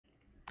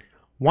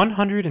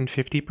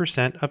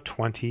150% of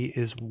 20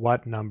 is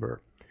what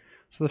number?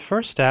 So the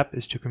first step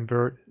is to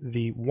convert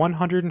the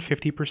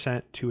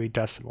 150% to a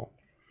decimal.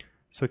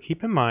 So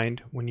keep in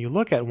mind, when you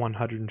look at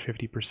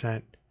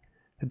 150%,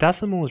 the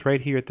decimal is right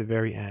here at the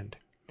very end.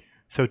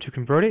 So to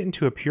convert it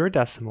into a pure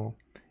decimal,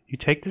 you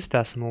take this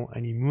decimal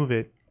and you move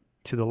it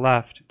to the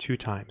left 2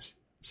 times.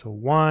 So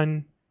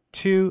 1,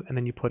 2, and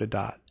then you put a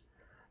dot.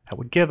 That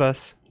would give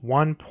us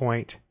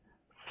 1.50.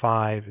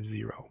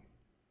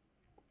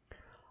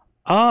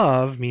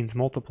 Of means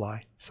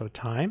multiply, so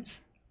times.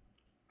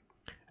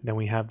 And then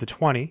we have the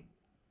 20.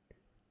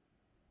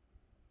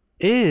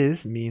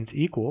 Is means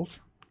equals.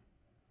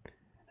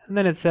 And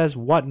then it says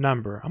what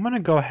number. I'm going to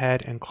go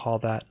ahead and call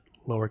that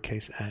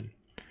lowercase n.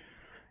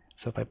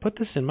 So if I put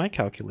this in my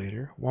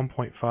calculator,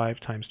 1.5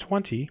 times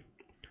 20,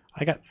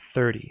 I got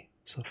 30.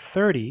 So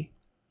 30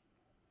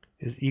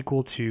 is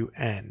equal to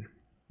n.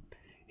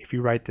 If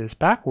you write this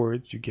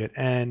backwards, you get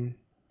n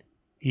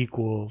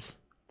equals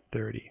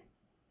 30.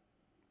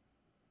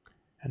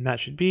 And that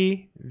should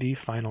be the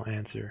final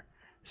answer.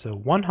 So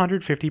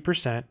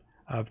 150%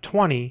 of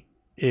 20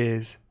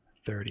 is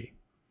 30.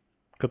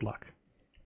 Good luck.